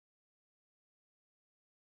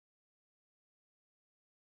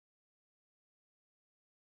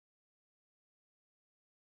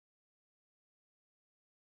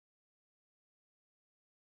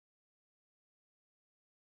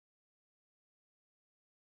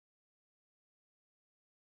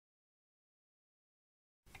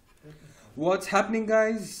What's happening,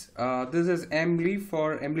 guys? This is Emily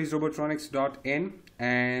for emilysrobotronics.in,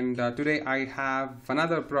 and today I have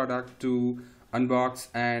another product to unbox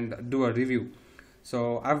and do a review.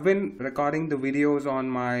 So I've been recording the videos on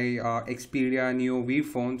my Xperia Neo V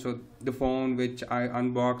phone, so the phone which I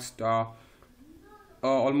unboxed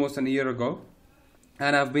almost a year ago,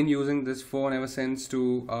 and I've been using this phone ever since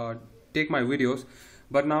to take my videos.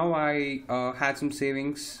 But now I had some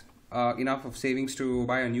savings, enough of savings to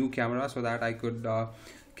buy a new camera so that I could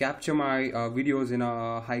capture my videos in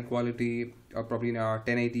a high quality, probably in a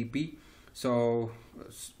 1080p. So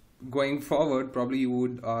going forward, probably you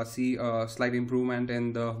would see a slight improvement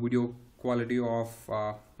in the video quality of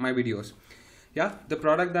my videos. Yeah, the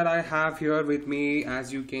product that I have here with me,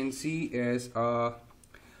 as you can see, is a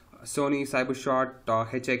Sony CyberShot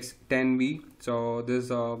HX10V. So this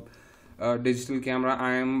is a digital camera.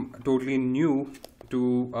 I am totally new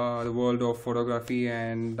to the world of photography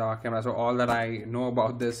and camera. So all that I know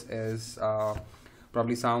about this is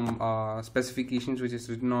probably some specifications which is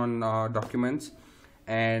written on documents,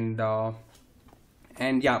 and yeah,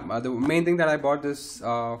 the main thing that I bought this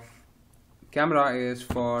camera is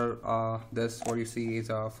for this. What you see is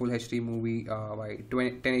a full HD movie by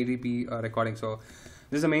 1080p recording. So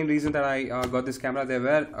this is the main reason that I got this camera. There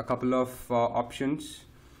were a couple of options,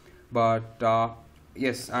 but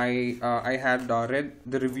yes, I had read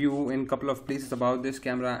the review in a couple of places about this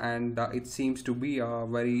camera, and it seems to be a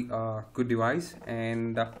very good device.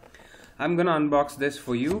 And I'm gonna unbox this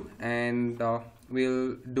for you, and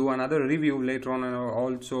we'll do another review later on, and I'll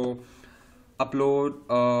also upload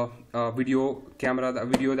a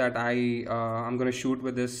video that I'm gonna shoot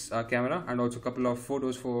with this camera, and also a couple of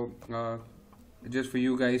photos for just for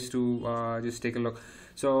you guys to just take a look.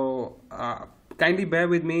 So kindly bear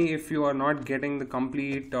with me if you are not getting the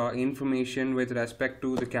complete information with respect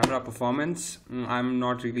to the camera performance. I'm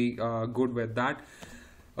not really good with that.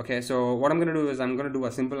 Okay, so what I'm gonna do is I'm gonna do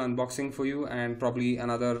a simple unboxing for you, and probably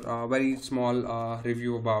another very small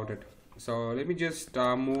review about it. So let me just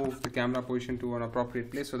move the camera position to an appropriate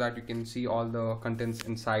place so that you can see all the contents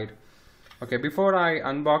inside. Okay, before I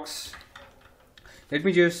unbox, let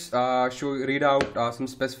me just read out some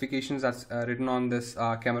specifications that's written on this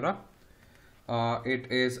camera. It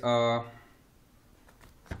is a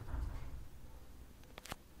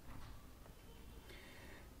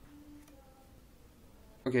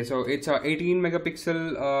okay, so it's a 18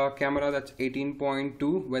 megapixel camera, that's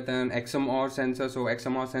 18.2 with an XMR sensor. So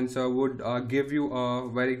XMR sensor would give you a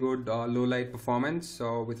very good low light performance.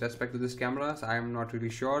 So with respect to this camera, I am not really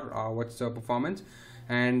sure what's the performance.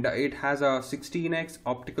 And it has a 16x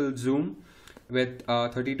optical zoom with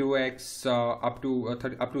 32x up to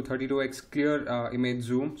 32x clear image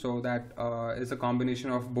zoom. So that is a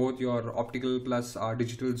combination of both your optical plus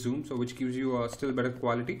digital zoom, so which gives you a still better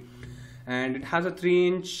quality. And it has a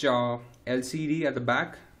 3-inch LCD at the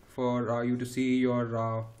back for you to see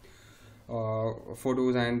your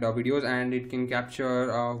photos and videos, and it can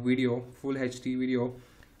capture video, full HD video,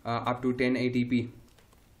 up to 1080p.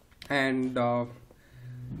 And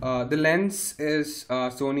the lens is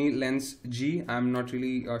Sony lens G. I'm not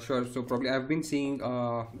really sure, so probably I've been seeing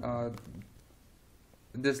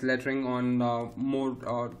this lettering on more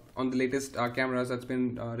on the latest cameras that's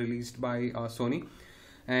been released by Sony.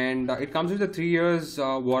 And it comes with a 3 years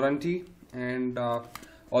warranty. And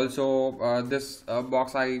also this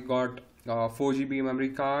box I got 4 GB memory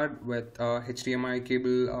card with HDMI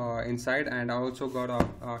cable inside, and I also got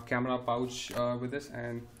a camera pouch with this.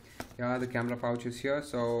 And yeah, the camera pouch is here.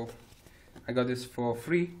 So I got this for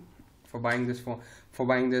free for buying this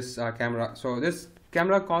camera. So this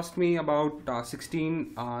camera cost me about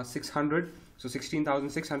 16,600. So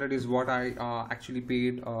 16,600 is what I actually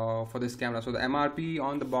paid for this camera. So the MRP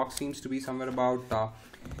on the box seems to be somewhere about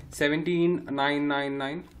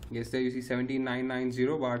 17,999. Yes, there you see 17,990,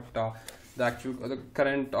 but the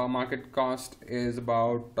current market cost is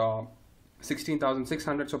about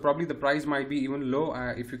 16,600. So probably the price might be even low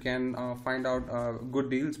if you can find out good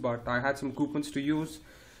deals. But I had some coupons to use,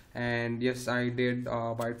 and yes, I did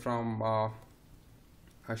buy it from a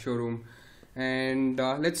showroom. And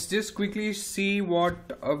let's just quickly see what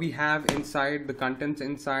we have inside, the contents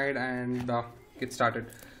inside, and get started.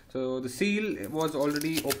 So the seal was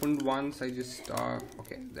already opened once. I just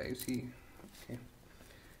okay, there you see. Okay,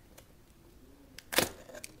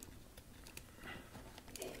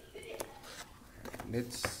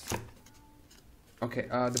 let's okay,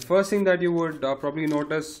 the first thing that you would probably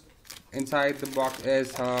notice inside the box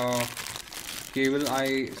is cable,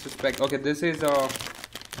 I suspect. Okay, this is a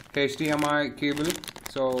HDMI cable.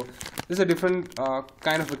 So this is a different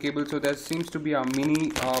kind of a cable. So there seems to be a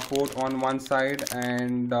mini port on one side,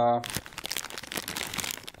 and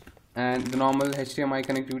and the normal HDMI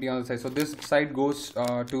connectivity on the side. So this side goes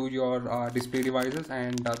to your display devices,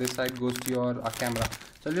 and this side goes to your camera.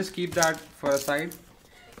 So I'll just keep that for a side,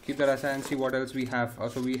 keep that aside, and see what else we have.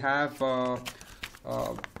 So we have a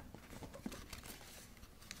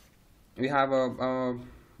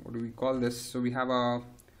what do we call this? So we have a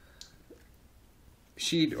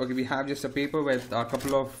sheet. Okay, we have just a paper with a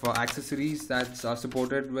couple of accessories that's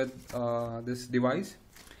supported with this device,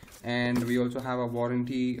 and we also have a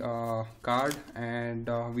warranty card, and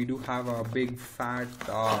we do have a big fat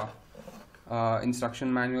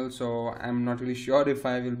instruction manual. So I'm not really sure if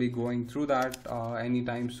I will be going through that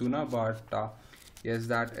anytime sooner, but yes,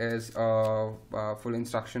 that is a full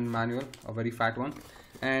instruction manual, a very fat one.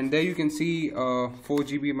 And there you can see 4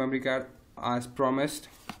 GB memory card as promised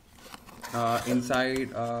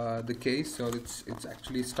inside the case. So it's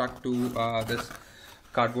actually stuck to this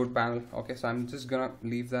cardboard panel. Okay, so I'm just gonna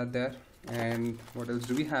leave that there. And what else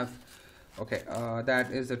do we have? Okay,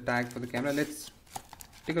 that is the tag for the camera. Let's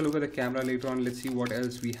take a look at the camera later on. Let's see what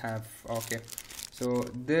else we have. Okay, so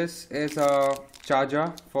this is a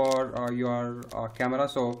charger for your camera.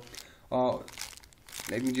 So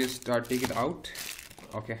let me just take it out.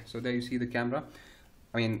 Okay, so there you see the camera,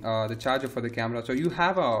 the charger for the camera. So you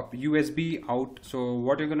have a USB out. So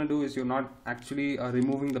what you're gonna do is you're not actually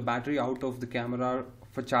removing the battery out of the camera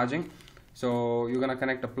for charging. So you're gonna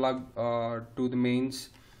connect a plug to the mains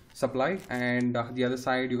supply, and the other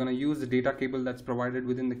side you're gonna use the data cable that's provided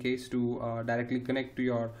within the case to directly connect to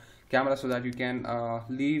your camera, so that you can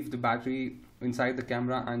leave the battery inside the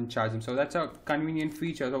camera and charge them. So that's a convenient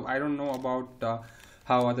feature. So I don't know about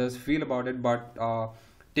how others feel about it, but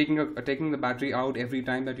taking the battery out every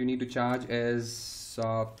time that you need to charge is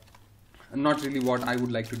not really what I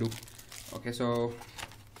would like to do. Okay, so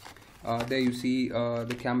there you see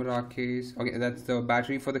the camera case. Okay, that's the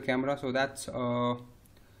battery for the camera. So that's a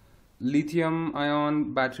lithium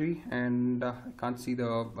ion battery, and I can't see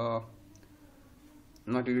the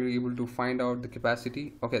not really able to find out the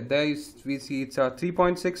capacity. Okay, we see it's a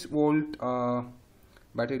 3.6 volt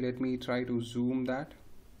battery. Let me try to zoom that.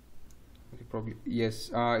 Okay, probably yes,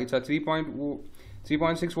 it's a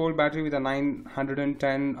 3.6 volt battery with a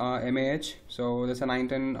 910 mAh. So that's a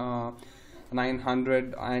 910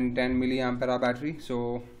 milliampere hour battery.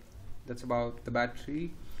 So that's about the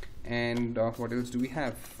battery. And what else do we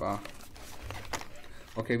have?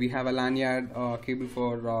 Okay, we have a lanyard cable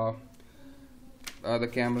for the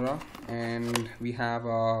camera, and we have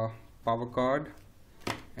a power cord,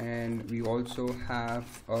 and we also have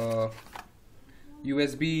a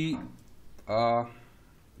USB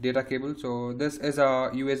data cable. So this is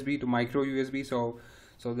a USB to micro USB. So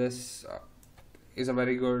this is a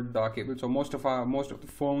very good cable. So most of the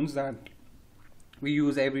phones that we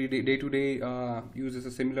use every day to day uses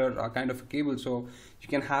a similar kind of a cable. So you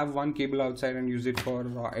can have one cable outside and use it for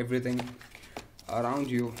everything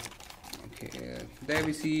around you. Okay, there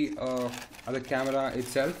we see the camera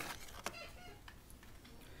itself.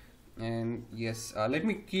 And yes, let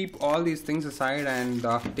me keep all these things aside and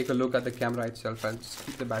take a look at the camera itself. I'll just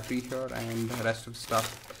keep the battery here and the rest of the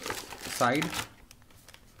stuff aside.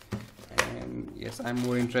 And yes, I'm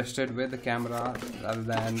more interested with the camera rather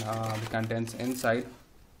than the contents inside.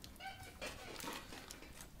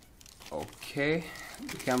 Okay,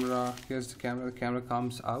 the camera, here's the camera. The camera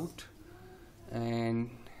comes out, and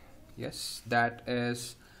yes, that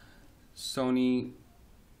is Sony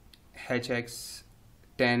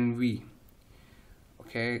HX10V.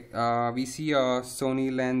 Okay, we see a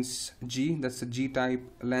Sony lens G. That's the G type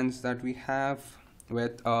lens that we have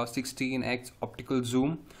with 16x optical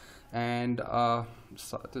zoom, and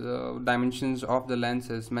so the dimensions of the lens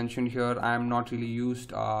is mentioned here. I am not really used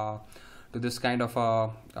to this kind of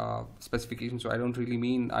specification, so I don't really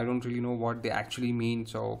know what they actually mean.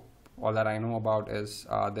 So all that I know about is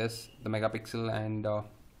the megapixel and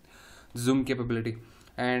zoom capability.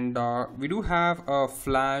 And we do have a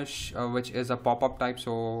flash which is a pop-up type.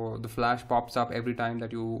 So the flash pops up every time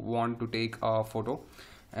that you want to take a photo.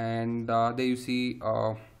 And there you see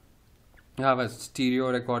you have a stereo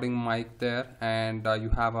recording mic there, and you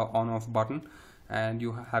have a on-off button, and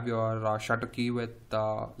you have your shutter key with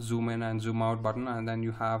zoom in and zoom out button, and then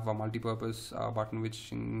you have a multi-purpose button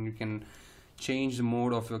which you can change the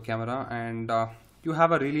mode of your camera. And you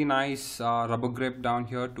have a really nice rubber grip down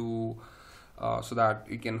here to so that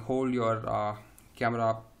you can hold your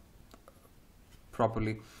camera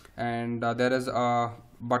properly. And there is a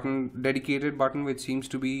dedicated button which seems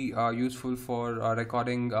to be useful for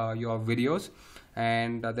recording your videos.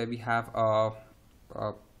 And there we have I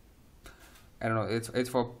don't know, it's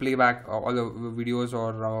for playback all the videos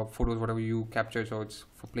or photos whatever you capture. So it's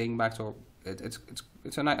for playing back. So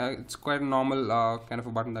it's quite a normal kind of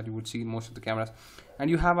a button that you would see in most of the cameras. And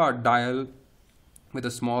you have a dial with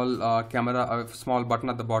a small a small button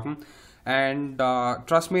at the bottom. And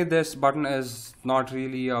trust me, this button is not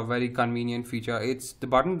really a very convenient feature. The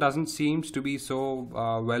button doesn't seems to be so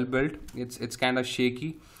well built. It's kind of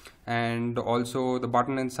shaky, and also the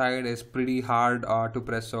button inside is pretty hard to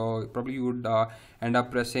press, so probably you would end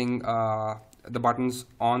up pressing the buttons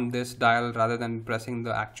on this dial rather than pressing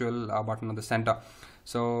the actual button on the center.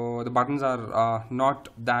 So the buttons are not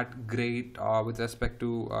that great with respect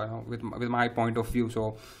to with my point of view.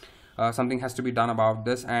 So something has to be done about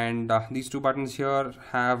this. And these two buttons here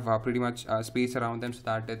have pretty much space around them, so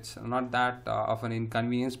that it's not that of an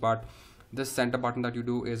inconvenience. But this center button that you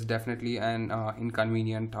do is definitely an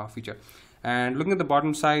inconvenient feature. And looking at the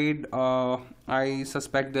bottom side, I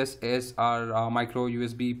suspect this is our micro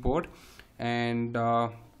USB port. And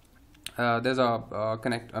there's a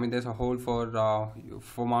there's a hole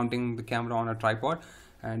for mounting the camera on a tripod.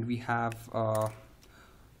 And we have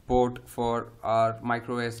port for our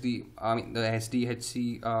micro SD, the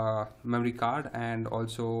SDHC memory card, and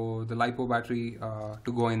also the LiPo battery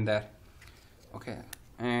to go in there. Okay,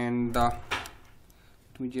 and let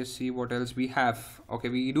me just see what else we have. Okay,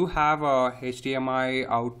 we do have a HDMI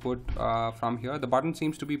output from here. The button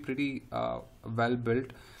seems to be pretty well built.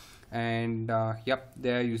 And yep,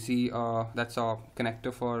 there you see that's a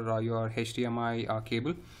connector for your HDMI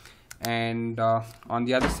cable. And on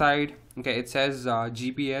the other side, okay, it says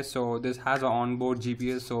GPS. So this has an onboard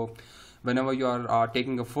GPS, so whenever you are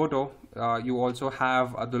taking a photo, you also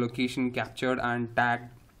have the location captured and tagged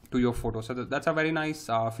to your photo. So that's a very nice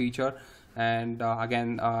feature. And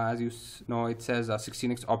again, as you know, it says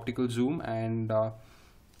 16x optical zoom. And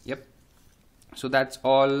yep, so that's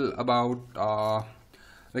all about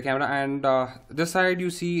the camera. And this side, you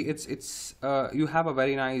see, it's you have a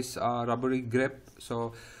very nice rubbery grip.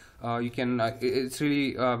 So you can it's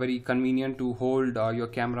really very convenient to hold your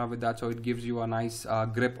camera with that, so it gives you a nice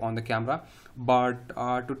grip on the camera. But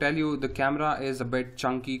to tell you, the camera is a bit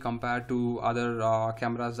chunky compared to other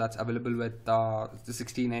cameras that's available with the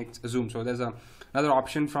 16x zoom. So there's another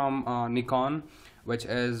option from Nikon, which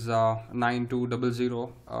is 9200.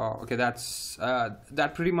 Okay,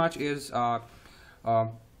 that pretty much is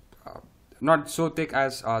not so thick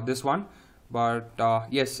as this one. But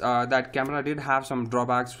yes, that camera did have some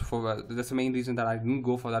drawbacks. That's the main reason that I didn't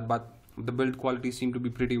go for that. But the build quality seemed to be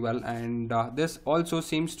pretty well. And this also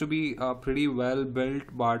seems to be pretty well built,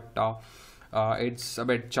 but it's a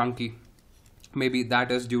bit chunky. Maybe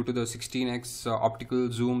that is due to the 16x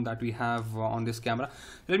optical zoom that we have on this camera.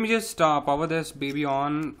 Let me just power this baby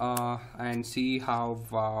on and see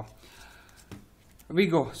how we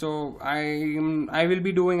go. So I will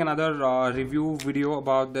be doing another review video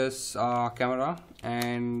about this camera,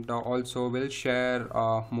 and also will share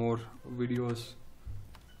more videos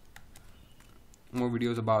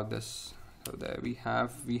about this. So there we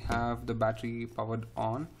have the battery powered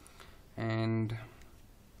on. And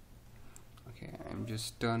okay, I'm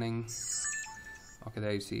just turning. Okay,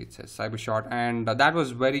 there you see it says Cybershot, and that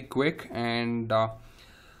was very quick. And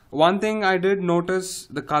one thing I did notice,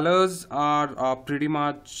 the colors are pretty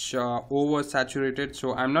much oversaturated.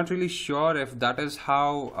 So I'm not really sure if that is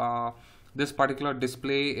how this particular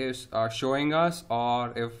display is showing us,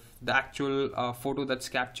 or if the actual photo that's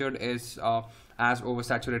captured is as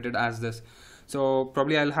oversaturated as this. So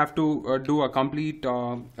probably I'll have to do a complete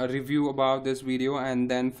a review about this video, and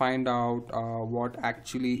then find out what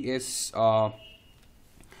actually is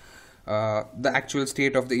the actual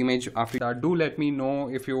state of the image after that. Do let me know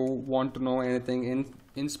if you want to know anything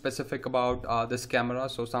in specific about this camera.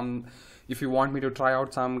 So if you want me to try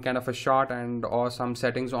out some kind of a shot and or some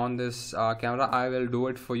settings on this camera, I will do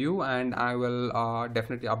it for you, and I will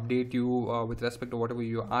definitely update you with respect to whatever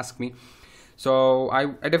you ask me. So I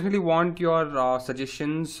definitely want your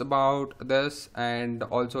suggestions about this. And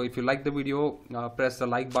also, if you like the video, press the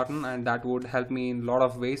like button, and that would help me in a lot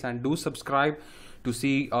of ways. And do subscribe to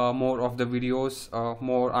see more of the videos,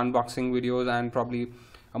 more unboxing videos. And probably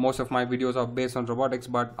most of my videos are based on robotics,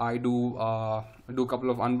 but I do a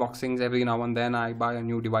couple of unboxings every now and then. I buy a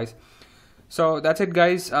new device. So that's it,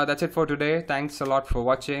 guys. That's it for today. Thanks a lot for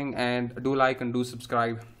watching, and do like and do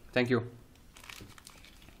subscribe. Thank you.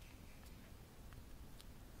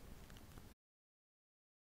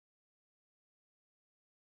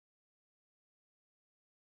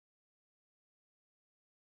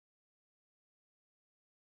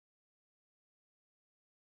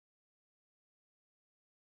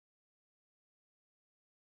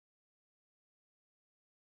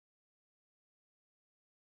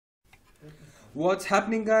 What's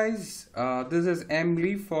happening, guys? This is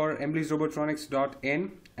Emily for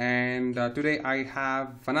emilysrobotronics.in, and today I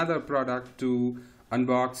have another product to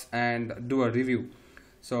unbox and do a review.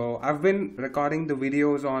 So I've been recording the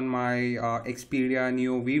videos on my Xperia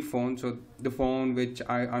Neo V phone, so the phone which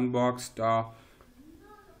I unboxed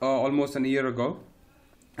almost a year ago,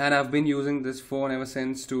 and I've been using this phone ever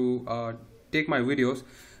since to take my videos.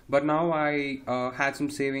 But now I had some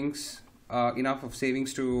savings, enough of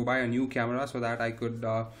savings to buy a new camera so that I could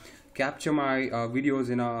capture my videos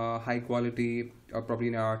in a high quality, probably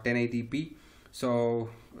in a 1080p. So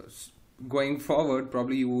going forward,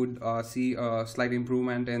 probably you would see a slight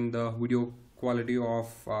improvement in the video quality of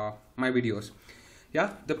my videos.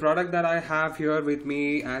 Yeah, the product that I have here with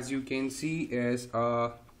me, as you can see, is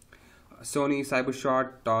a Sony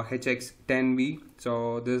CyberShot HX10V.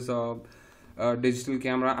 So this is a digital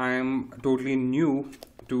camera. I am totally new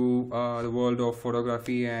to the world of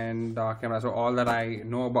photography and camera, so all that I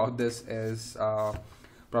know about this is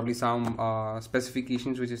probably some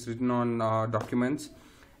specifications which is written on documents,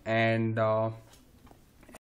 and